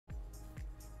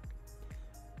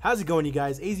How's it going, you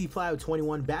guys?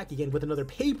 AZPlow21 back again with another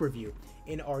pay-per-view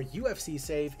in our UFC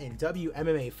save in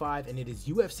WMMA 5, and it is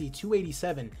UFC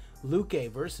 287,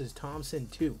 LUQUE versus Thompson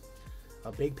 2.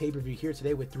 A big pay-per-view here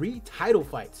today with 3 title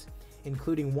fights,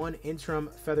 including 1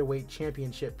 interim featherweight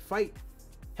championship fight,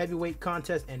 heavyweight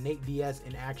contest, and Nate Diaz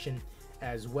in action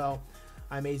as well.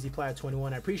 I'm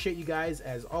AZPlow21. I appreciate you guys.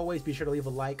 As always, be sure to leave a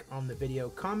like on the video,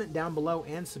 comment down below,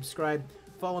 and subscribe.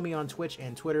 Follow me on Twitch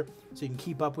and Twitter so you can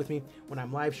keep up with me when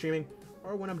I'm live streaming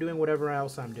or when I'm doing whatever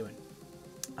else I'm doing.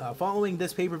 Following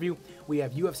this pay-per-view, we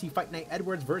have UFC Fight Night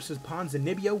Edwards versus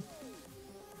Ponzinibbio.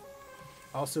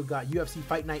 Also got UFC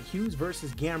Fight Night Hughes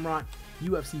versus Gamrot,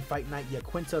 UFC Fight Night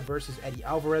Yaquinta versus Eddie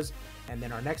Alvarez, and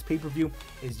then our next pay-per-view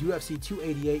is UFC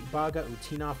 288 Baga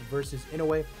Utinov versus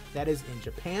Inoue. That is in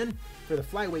Japan for the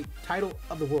flyweight title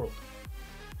of the world.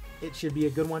 It should be a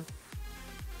good one.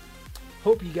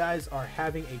 Hope you guys are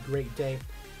having a great day.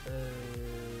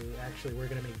 Actually, we're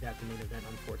going to make that the main event,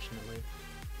 unfortunately.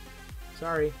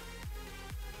 Sorry.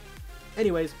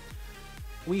 Anyways,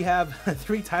 we have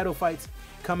 3 title fights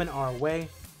coming our way.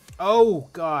 Oh,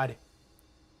 God.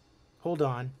 Hold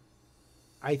on.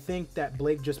 I think that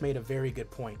Blake just made a very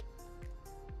good point.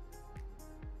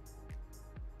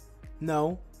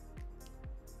 No.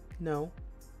 No.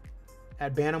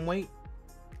 At bantamweight?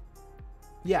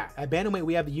 Yeah, at bantamweight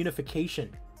we have the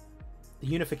unification. The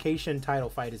unification title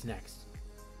fight is next.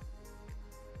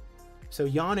 So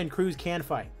Jan and Cruz can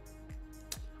fight.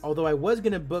 Although I was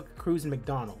going to book Cruz and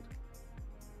McDonald.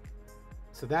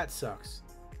 So that sucks.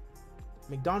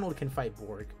 McDonald can fight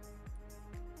Borg.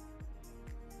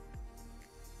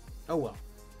 Oh well.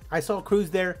 I saw Cruz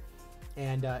there,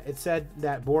 and it said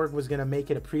that Borg was going to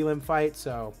make it a prelim fight,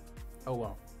 so oh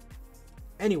well.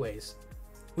 Anyways,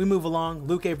 we move along.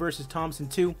 LUQUE versus Thompson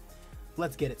 2.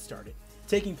 Let's get it started.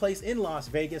 Taking place in Las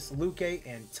Vegas, LUQUE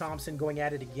and Thompson going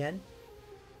at it again.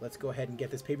 Let's go ahead and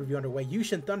get this pay-per-view underway.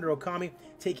 Yushin Thunder Okami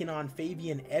taking on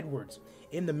Fabian Edwards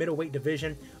in the middleweight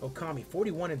division. Okami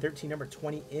 41-13, number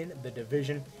 20 in the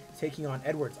division, taking on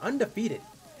Edwards, undefeated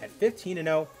at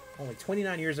 15-0, only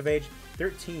 29 years of age,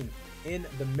 13 in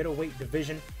the middleweight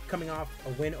division, coming off a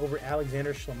win over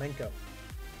Alexander Shlemenko.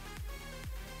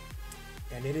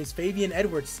 And it is Fabian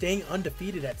Edwards staying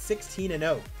undefeated at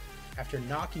 16-0 after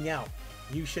knocking out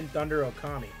Yushin Thunder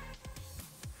Okami.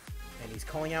 And he's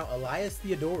calling out Elias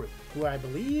Theodorou, who I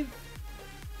believe...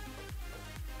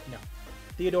 No.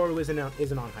 Theodorou isn't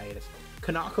on hiatus.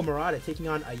 Kanako Murata taking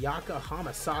on Ayaka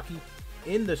Hamasaki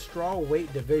in the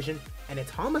strawweight division. And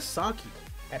it's Hamasaki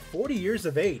at 40 years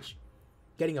of age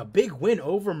getting a big win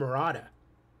over Murata.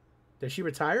 Does she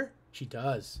retire? She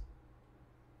does.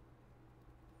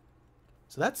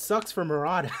 So that sucks for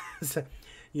Murata.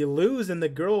 You lose and the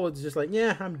girl is just like,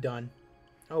 yeah, I'm done.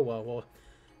 Oh, well.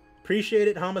 Appreciate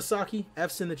it, Hamasaki.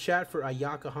 F's in the chat for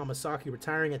Ayaka Hamasaki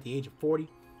retiring at the age of 40.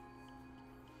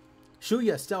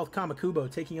 Shuya Stealth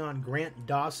Kamakubo taking on Grant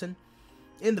Dawson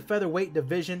in the featherweight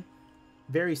division.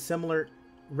 Very similar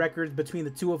records between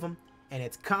the two of them. And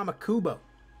it's Kamakubo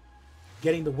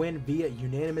getting the win via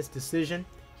unanimous decision.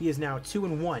 He is now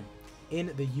 2-1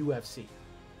 in the UFC.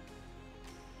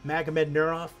 Magomed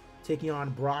Nurov taking on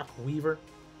Brock Weaver.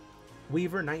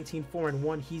 Weaver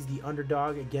 19-4-1. He's the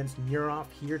underdog against Nurov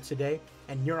here today.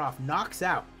 And Nurov knocks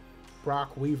out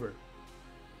Brock Weaver,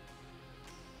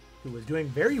 who was doing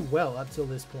very well up till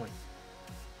this point.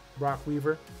 Brock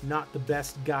Weaver, not the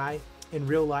best guy in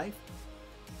real life.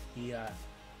 He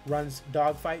runs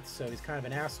dogfights, so he's kind of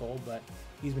an asshole, but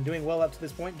he's been doing well up to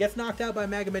this point. Gets knocked out by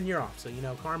Magomed Nurov, so you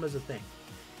know, karma's a thing.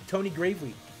 Tony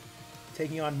Gravely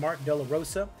taking on Mark De La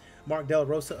Rosa. Mark De La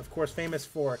Rosa, of course, famous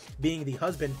for being the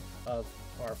husband of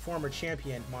our former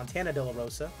champion, Montana De La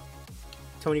Rosa.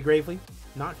 Tony Gravely,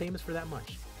 not famous for that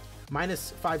much.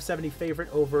 Minus 570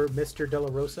 favorite over Mr. De La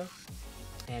Rosa.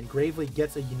 And Gravely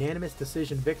gets a unanimous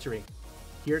decision victory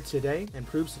here today and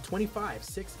proves to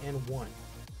 25-6-1.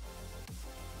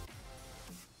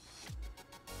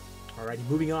 Alrighty,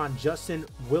 moving on. Justin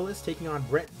Willis taking on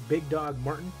Brett Big Dog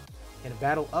Martin in a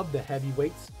battle of the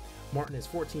heavyweights. Martin is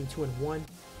 14-2-1,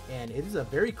 and it is a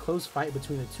very close fight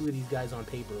between the two of these guys on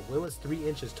paper. Willis 3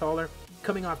 inches taller,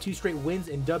 coming off 2 straight wins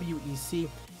in WEC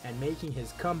and making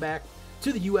his comeback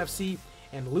to the UFC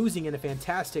and losing in a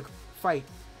fantastic fight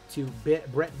to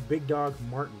Brett Big Dog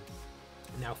Martin.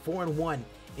 Now 4-1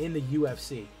 in the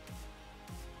UFC.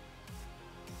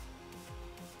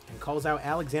 And calls out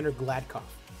Alexander Gladkov.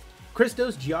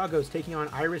 Christos Giagos taking on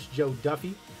Irish Joe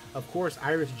Duffy. Of course,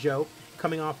 Irish Joe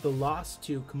coming off the loss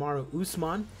to Kamaru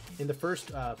Usman in the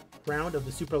first round of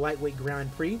the Super Lightweight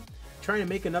Grand Prix. Trying to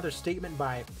make another statement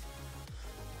by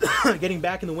getting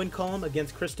back in the win column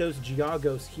against Christos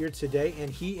Giagos here today, and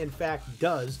he in fact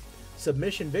does.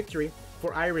 Submission victory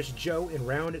for Irish Joe in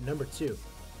round number 2.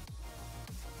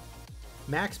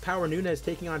 Max Power Nunes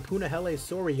taking on Punahele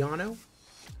Soriano.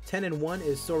 10-1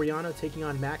 is Soriano taking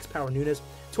on Max Power Nunes.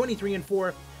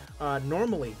 23-4.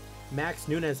 Normally, Max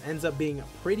Nunes ends up being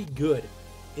pretty good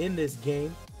in this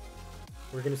game.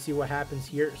 We're going to see what happens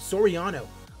here. Soriano,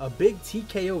 a big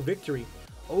TKO victory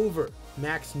over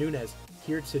Max Nunes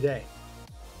here today.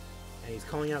 And he's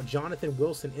calling out Jonathan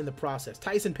Wilson in the process.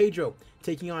 Tyson Pedro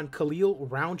taking on Khalil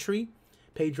Roundtree.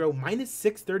 Pedro minus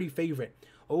 630 favorite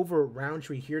over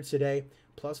Roundtree here today.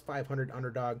 Plus 500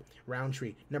 underdog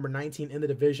Roundtree. Number 19 in the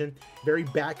division. Very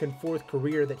back and forth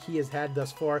career that he has had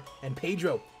thus far. And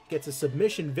Pedro gets a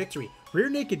submission victory. Rear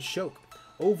naked choke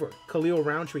over Khalil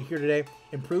Roundtree here today.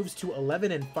 Improves to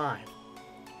 11-5.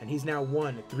 And he's now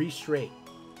won 3 straight.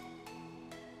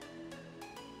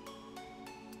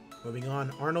 Moving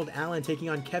on, Arnold Allen taking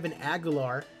on Kevin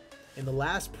Aguilar in the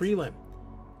last prelim.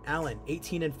 Allen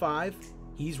 18-5,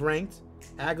 he's ranked.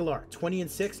 Aguilar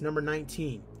 20-6, number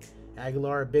 19.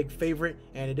 Aguilar a big favorite,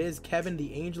 and it is Kevin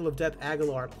the Angel of Death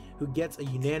Aguilar who gets a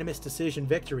unanimous decision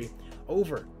victory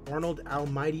over Arnold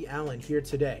Almighty Allen here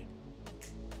today.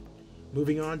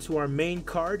 Moving on to our main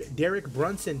card, Derek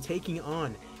Brunson taking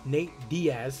on Nate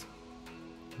Diaz.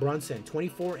 Brunson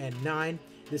 24-9.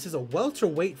 This is a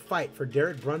welterweight fight for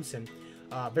Derek Brunson.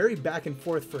 Very back and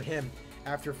forth for him.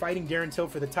 After fighting Darren Till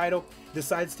for the title,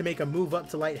 decides to make a move up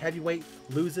to light heavyweight,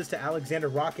 loses to Alexander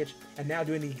Rakic, and now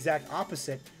doing the exact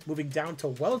opposite, moving down to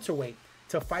welterweight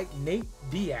to fight Nate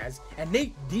Diaz. And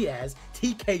Nate Diaz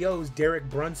TKOs Derek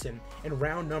Brunson in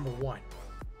round number 1.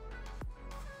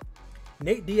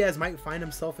 Nate Diaz might find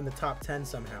himself in the top 10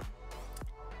 somehow.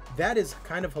 That is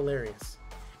kind of hilarious.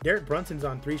 Derek Brunson's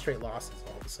on 3 straight losses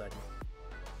all of a sudden.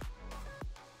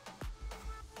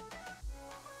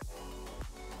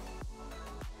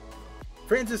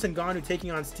 Francis Ngannou taking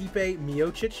on Stipe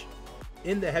Miocic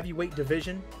in the heavyweight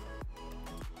division.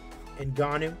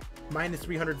 Ngannou, minus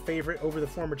 300 favorite over the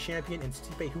former champion, and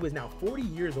Stipe, who is now 40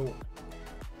 years old.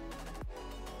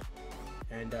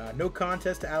 And no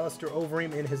contest to Alistair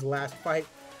Overeem in his last fight.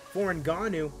 For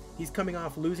Ngannou, he's coming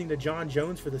off losing to John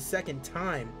Jones for the 2nd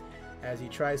time as he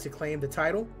tries to claim the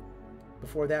title.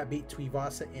 Before that, beat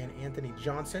Tuivasa and Anthony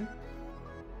Johnson.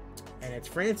 And it's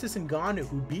Francis Ngannou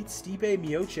who beats Stipe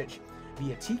Miocic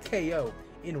via TKO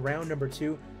in round number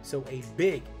 2. So a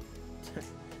big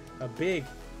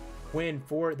win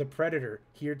for the Predator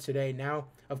here today. Now,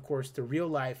 of course, the real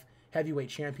life heavyweight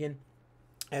champion,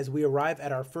 as we arrive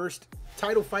at our first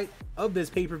title fight of this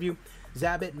pay-per-view.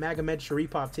 Zabit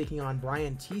Magomedsharipov taking on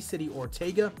Brian T-City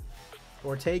Ortega.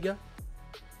 Ortega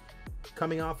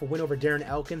coming off a win over Darren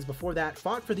Elkins. Before that,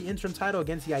 fought for the interim title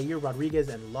against Yair Rodriguez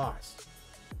and lost.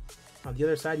 On the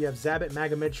other side, you have Zabit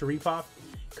Magomedsharipov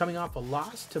coming off a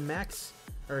loss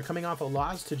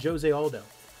to Jose Aldo.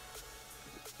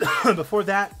 Before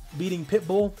that, beating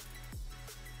Pitbull.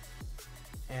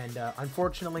 And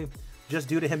unfortunately, just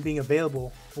due to him being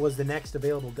available, was the next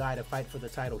available guy to fight for the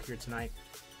title here tonight.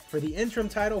 For the interim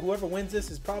title, whoever wins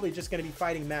this is probably just going to be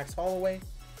fighting Max Holloway.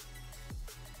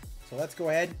 So let's go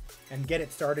ahead and get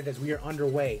it started as we are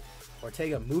underway.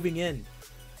 Ortega moving in.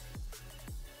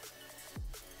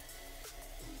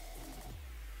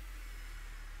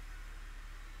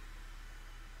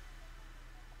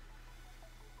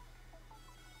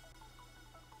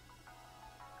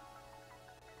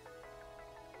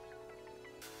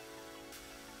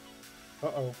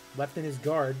 Uh-oh, left in his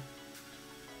guard.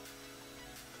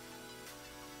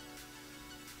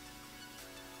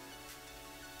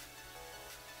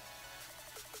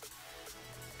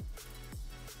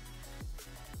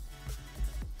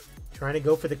 Trying to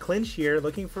go for the clinch here,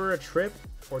 looking for a trip.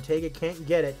 Ortega can't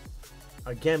get it.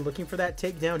 Again, looking for that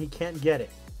takedown, he can't get it.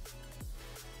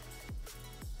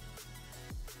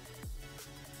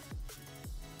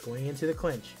 Going into the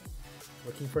clinch,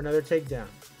 looking for another takedown.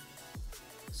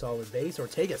 Solid base.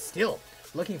 Ortega still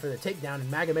looking for the takedown,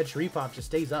 and Magomedsharipov just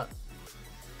stays up.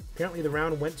 Apparently the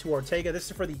round went to Ortega.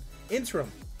 This is for the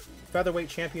interim featherweight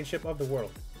championship of the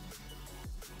world.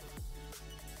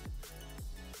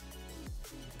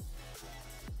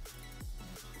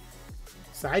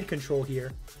 Side control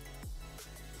here.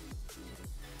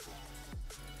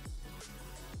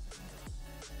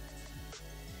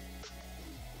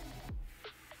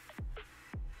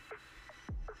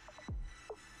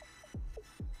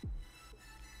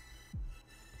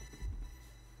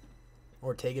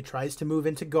 Ortega tries to move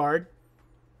into guard.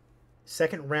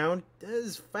 Second round.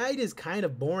 This fight is kind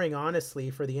of boring, honestly,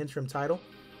 for the interim title,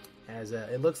 as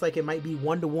it looks like it might be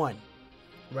 1-1.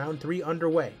 Round 3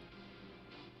 underway.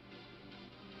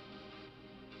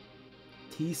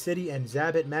 T-City and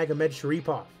Zabit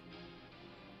Magomedsharipov.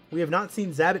 We have not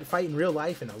seen Zabit fight in real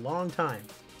life in a long time.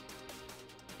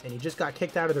 And he just got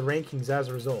kicked out of the rankings as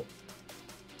a result.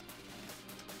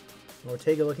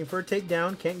 Ortega looking for a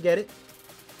takedown. Can't get it.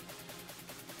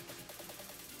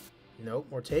 Nope.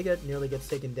 Ortega nearly gets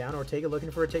taken down. Ortega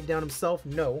looking for a takedown himself.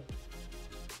 No.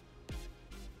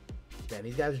 Man,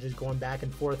 these guys are just going back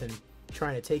and forth and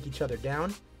trying to take each other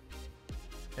down.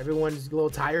 Everyone's a little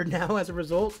tired now as a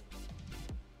result.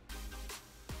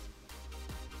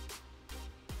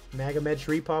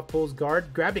 Magomedsharipov pulls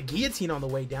guard. Grabbed a guillotine on the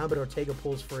way down, but Ortega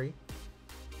pulls free.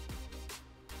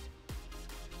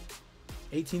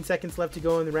 18 seconds left to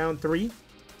go in the round 3.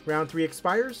 Round 3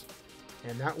 expires.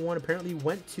 And that one apparently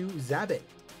went to Zabit.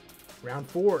 Round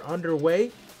 4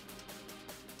 underway.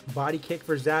 Body kick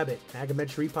for Zabit.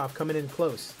 Magomedsharipov coming in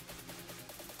close.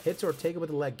 Hits Ortega with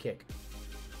a leg kick.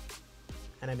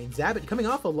 And I mean, Zabit coming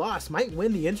off a loss might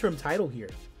win the interim title here.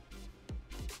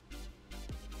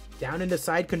 Down into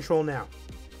side control now.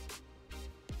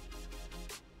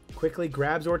 Quickly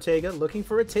grabs Ortega, looking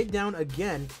for a takedown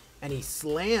again, and he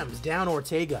slams down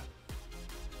Ortega.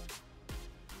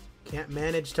 Can't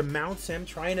manage to mount him,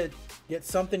 trying to get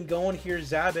something going here,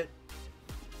 Zabit.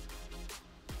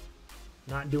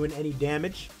 Not doing any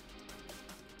damage.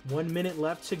 1 minute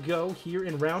left to go here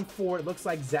in round 4. It looks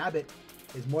like Zabit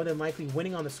is more than likely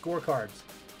winning on the scorecards.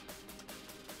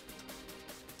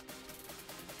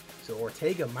 So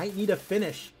Ortega might need a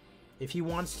finish if he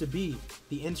wants to be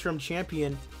the interim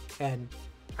champion and,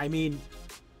 I mean,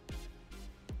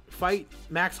 fight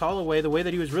Max Holloway the way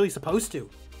that he was really supposed to.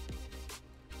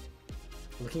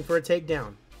 Looking for a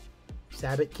takedown.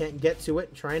 Zabit can't get to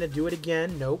it. Trying to do it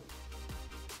again. Nope.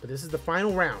 But this is the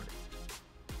final round.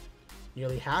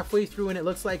 Nearly halfway through, and it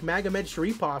looks like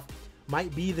Magomedsharipov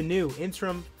might be the new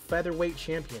interim featherweight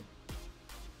champion.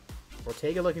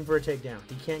 Ortega looking for a takedown.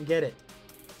 He can't get it.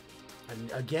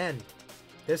 And again,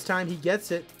 this time he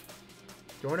gets it.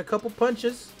 Throwing a couple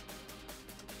punches.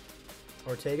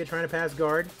 Ortega trying to pass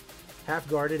guard. Half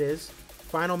guard it is.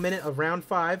 Final minute of round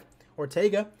 5.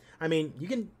 Ortega, I mean, you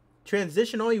can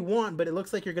transition all you want, but it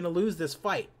looks like you're going to lose this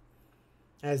fight.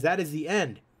 As that is the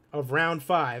end of round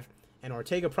 5. And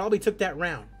Ortega probably took that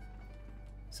round.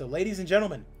 So, ladies and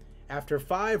gentlemen, after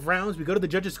 5 rounds, we go to the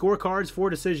judges' scorecards for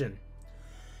decision.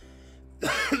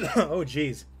 Oh,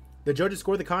 geez. The judges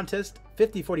scored the contest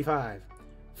 50-45,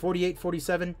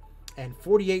 48-47, and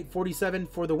 48-47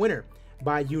 for the winner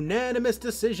by unanimous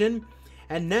decision.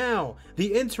 And now,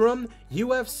 the interim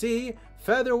UFC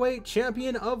featherweight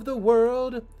champion of the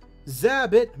world,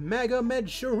 Zabit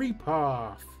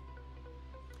Magomedsharipov.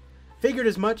 Figured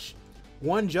as much.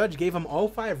 One judge gave him all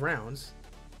 5 rounds.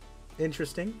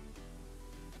 Interesting.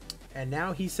 And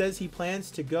now he says he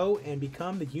plans to go and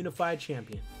become the unified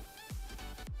champion.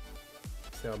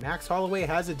 So Max Holloway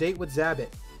has a date with Zabit.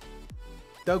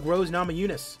 Doug Rose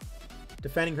Namajunas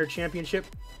defending her championship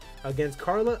against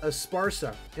Carla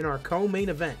Esparza in our co-main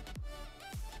event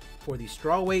for the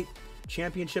strawweight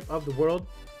championship of the world.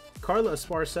 Carla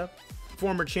Esparza,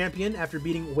 former champion after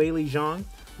beating Weili Zhang,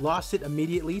 lost it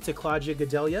immediately to Claudia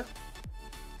Gadelha.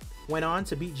 Went on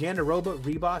to beat Jandiroba,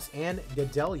 Ribas, and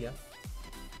Gadelha.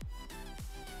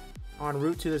 En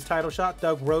route to this title shot,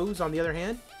 Doug Rose, on the other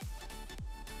hand.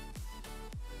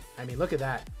 I mean, look at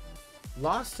that.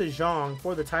 Lost to Zhang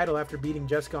for the title after beating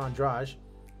Jessica Andrade.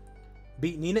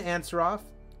 Beat Nina Ansaroff,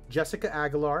 Jessica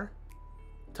Aguilar,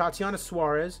 Tatiana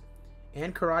Suarez,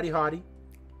 and Karate Hottie.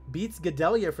 Beats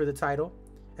Gadelha for the title,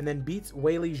 and then beats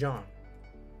Weili Zhang.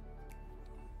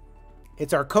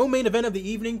 It's our co-main event of the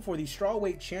evening for the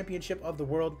strawweight championship of the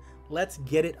world. Let's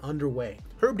get it underway.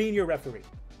 Herb Dean, your referee.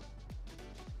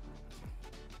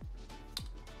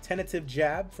 Tentative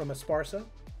jab from Esparza.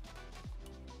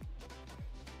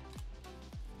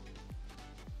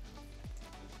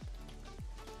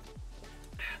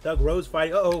 Doug Rose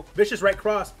fighting. Uh-oh. Vicious right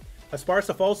cross.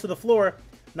 Esparza falls to the floor.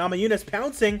 Namajunas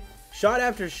pouncing. Shot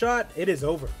after shot. It is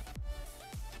over.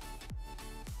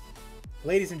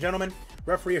 Ladies and gentlemen,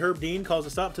 referee Herb Dean calls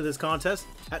us up to this contest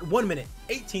at 1 minute,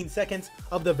 18 seconds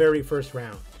of the very first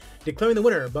round. Declaring the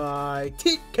winner by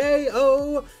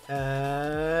TKO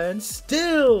and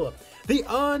still the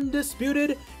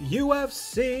undisputed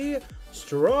UFC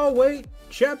strawweight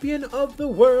champion of the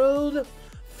world,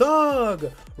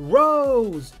 Thug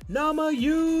Rose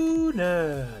Namajunas.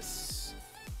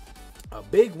 A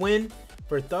big win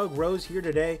for Thug Rose here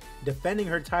today, defending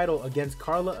her title against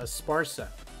Carla Esparza.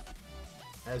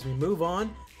 As we move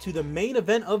on to the main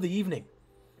event of the evening.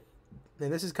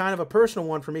 And this is kind of a personal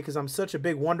one for me because I'm such a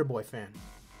big Wonder Boy fan.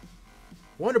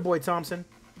 Wonder Boy Thompson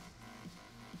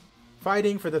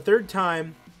fighting for the 3rd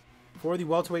time for the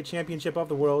welterweight championship of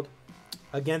the world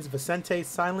against Vicente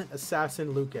Silent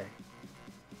Assassin Luque.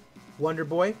 Wonder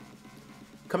Boy,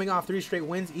 coming off 3 straight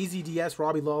wins, Easy DS,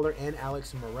 Robbie Lawler, and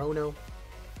Alex Morono.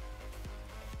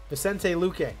 Vicente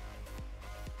Luque,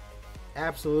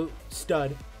 absolute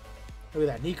stud. Look at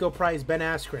that. Nico Price, Ben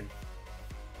Askren,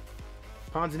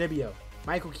 Ponzinibbio,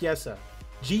 Michael Chiesa,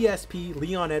 GSP,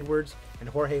 Leon Edwards, and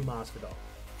Jorge Masvidal.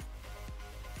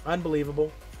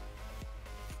 Unbelievable.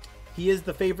 He is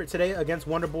the favorite today against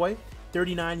Wonder Boy,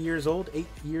 39 years old, 8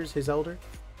 years his elder.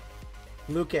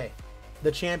 Luque,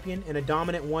 the champion, and a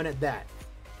dominant one at that.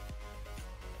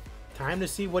 Time to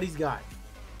see what he's got.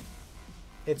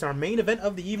 It's our main event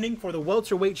of the evening for the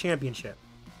welterweight championship.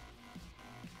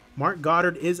 Mark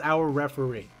Goddard is our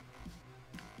referee.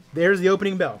 There's the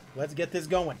opening bell. Let's get this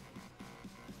going.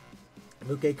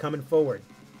 Luque coming forward.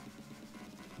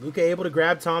 Luque able to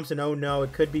grab Thompson. Oh no,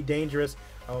 it could be dangerous.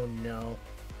 Oh no.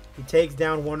 He takes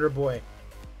down Wonder Boy.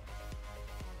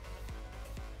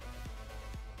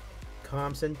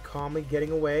 Thompson calmly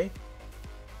getting away.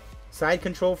 Side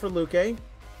control for Luque.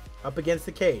 Up against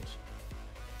the cage.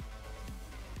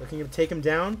 Looking to take him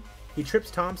down. He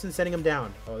trips Thompson, sending him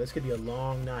down. Oh, this could be a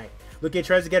long night. Luque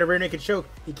tries to get a rear naked choke.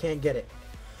 He can't get it.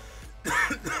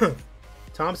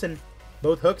 Thompson,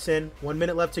 both hooks in. 1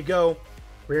 minute left to go.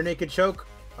 Rear naked choke.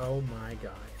 Oh my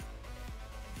God.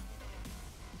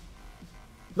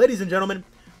 Ladies and gentlemen,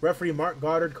 referee Mark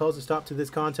Goddard calls a stop to this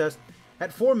contest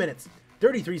at 4 minutes,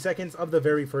 33 seconds of the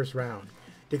very first round,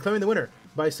 declaring the winner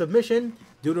by submission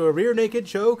due to a rear naked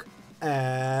choke,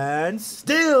 and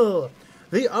still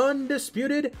the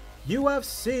undisputed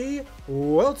UFC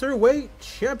welterweight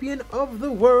champion of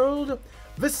the world,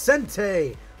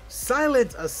 Vicente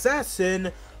Silent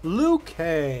Assassin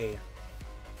Luque.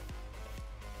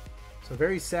 So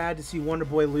very sad to see Wonder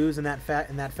Boy lose in that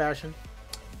fashion.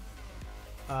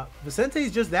 Vicente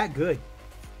is just that good.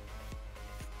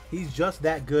 He's just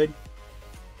that good.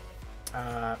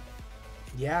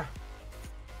 Yeah.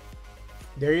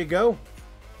 There you go.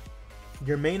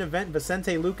 Your main event,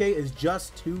 Vicente Luque, is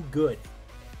just too good.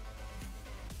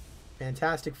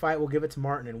 Fantastic fight. We'll give it to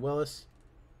Martin and Willis.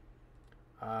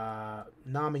 Nama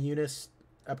Yunus,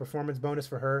 a performance bonus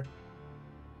for her.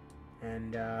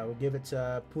 And we'll give it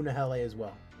to Punahele as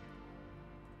well.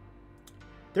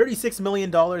 $36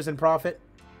 million in profit.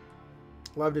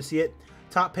 Love to see it.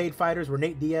 Top paid fighters were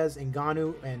Nate Diaz,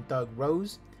 Ngannou, and Thug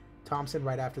Rose. Thompson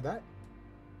right after that.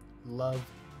 Love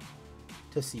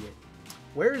to see it.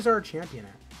 Where is our champion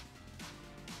at?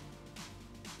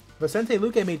 Vicente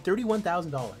Luque made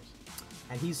 $31,000.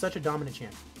 And he's such a dominant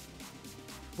champ.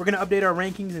 We're going to update our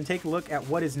rankings and take a look at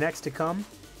what is next to come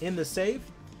in the save.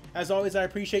 As always, I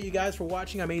appreciate you guys for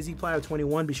watching. I'm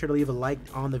AZPlyo21. Be sure to leave a like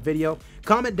on the video.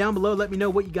 Comment down below. Let me know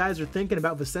what you guys are thinking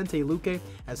about Vicente Luque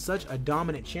as such a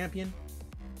dominant champion.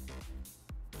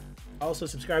 Also,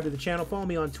 subscribe to the channel. Follow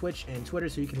me on Twitch and Twitter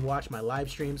so you can watch my live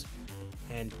streams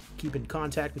and keep in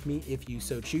contact with me if you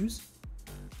so choose.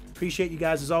 Appreciate you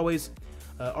guys as always.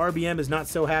 RBM is not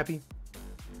so happy.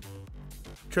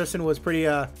 Tristan was pretty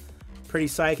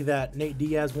psyched that Nate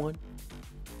Diaz won.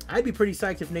 I'd be pretty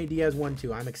psyched if Nate Diaz won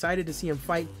too. I'm excited to see him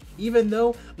fight. Even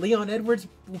though Leon Edwards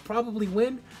will probably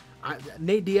win,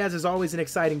 Nate Diaz is always an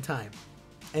exciting time.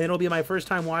 And it'll be my first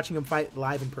time watching him fight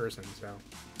live in person. So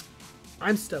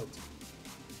I'm stoked.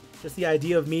 Just the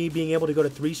idea of me being able to go to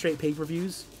 3 straight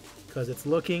pay-per-views, because it's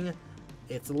looking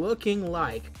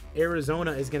like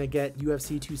Arizona is going to get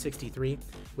UFC 263,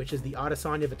 which is the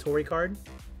Adesanya Vettori card.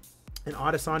 And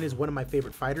Adesanya is one of my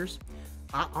favorite fighters.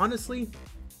 Honestly,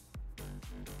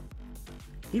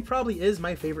 he probably is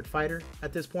my favorite fighter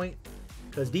at this point,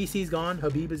 because DC's gone,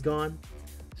 Habib is gone,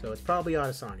 so it's probably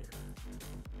Adesanya.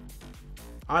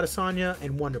 Adesanya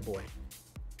and Wonder Boy.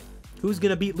 Who's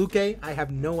going to beat Luque? I have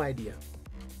no idea.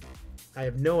 I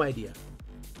have no idea.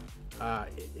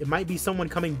 It might be someone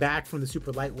coming back from the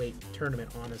super lightweight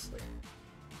tournament, honestly.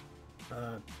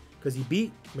 Because he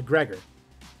beat McGregor.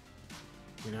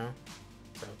 You know?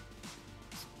 So,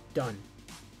 it's done.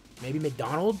 Maybe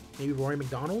McDonald? Maybe Rory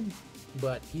McDonald?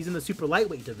 But he's in the super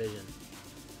lightweight division.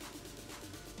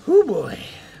 Whoo boy.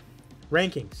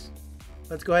 Rankings.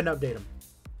 Let's go ahead and update them.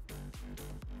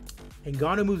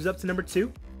 Ngannou moves up to number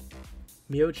 2.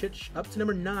 Miocic up to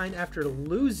number 9 after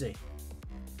losing.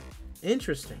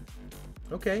 Interesting.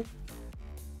 Okay.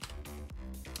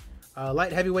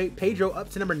 Light heavyweight, Pedro up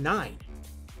to number 9.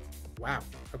 Wow.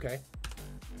 Okay.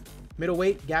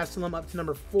 Middleweight, Gastelum up to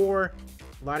number 4.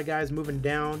 A lot of guys moving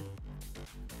down.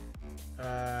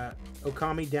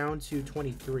 Okami down to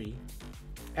 23.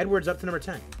 Edwards up to number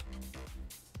 10.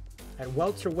 At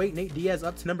welterweight, Nate Diaz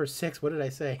up to number 6. What did I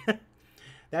say?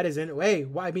 That is in. Hey,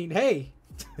 well, I mean, hey.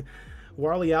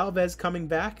 Warley Alves coming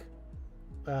back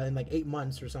in like 8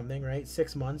 months or something, right?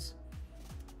 6 months.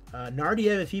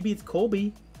 Nardiev if he beats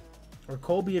Colby. Or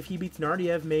Colby if he beats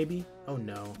Nardiev, maybe. Oh,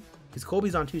 no. Because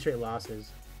Colby's on 2 straight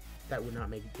losses. That would not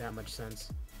make that much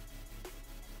sense.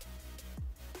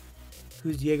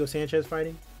 Who's Diego Sanchez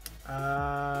fighting?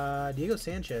 Diego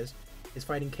Sanchez is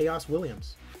fighting Chaos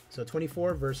Williams. So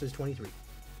 24 versus 23.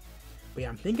 But yeah,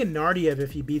 I'm thinking Nardiev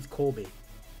if he beats Colby.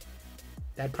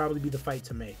 That'd probably be the fight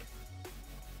to make.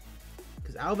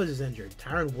 Because Alves is injured.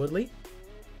 Tyron Woodley?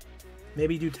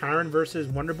 Maybe do Tyron versus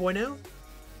Wonderboy now?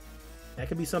 That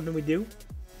could be something we do.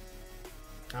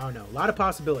 I don't know. A lot of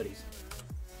possibilities.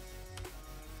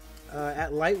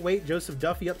 At lightweight, Joseph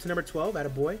Duffy up to number 12.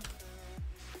 Attaboy.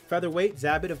 Featherweight,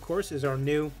 Zabit, of course, is our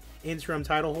new interim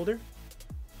title holder.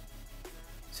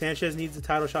 Sanchez needs the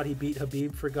title shot. He beat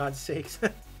Habib, for God's sakes.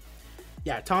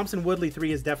 Yeah, Thompson Woodley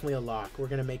 3 is definitely a lock. We're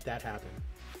going to make that happen.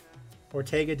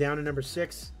 Ortega down to number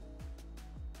 6.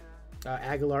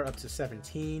 Aguilar up to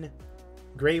 17.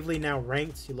 Gravely now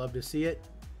ranked. You love to see it.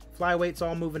 Flyweight's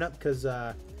all moving up because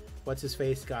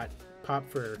what's-his-face got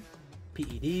popped for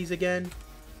PEDs again.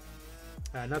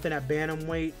 Nothing at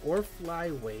bantamweight or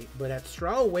flyweight, but at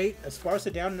strawweight,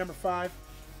 Esparza down to number 5.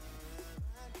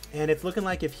 And it's looking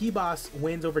like if Hebos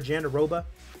wins over Jandaroba,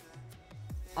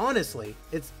 honestly,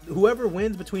 it's whoever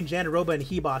wins between Jandaroba and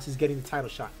Hebos is getting the title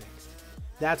shot next.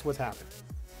 That's what's happening.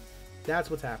 That's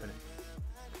what's happening.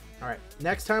 All right,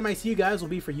 next time I see you guys will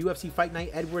be for UFC Fight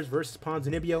Night Edwards versus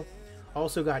Ponzinibbio.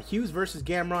 Also got Hughes versus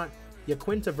Gamrot,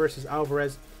 Yaquinta versus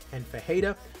Alvarez, and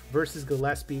Fajeda versus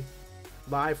Gillespie,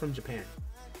 live from Japan.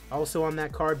 Also on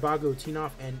that card, Bago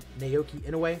Tinoff and Naoki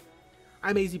Inoue.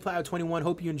 I'm AZPlow21.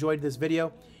 Hope you enjoyed this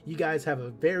video. You guys have a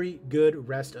very good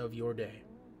rest of your day.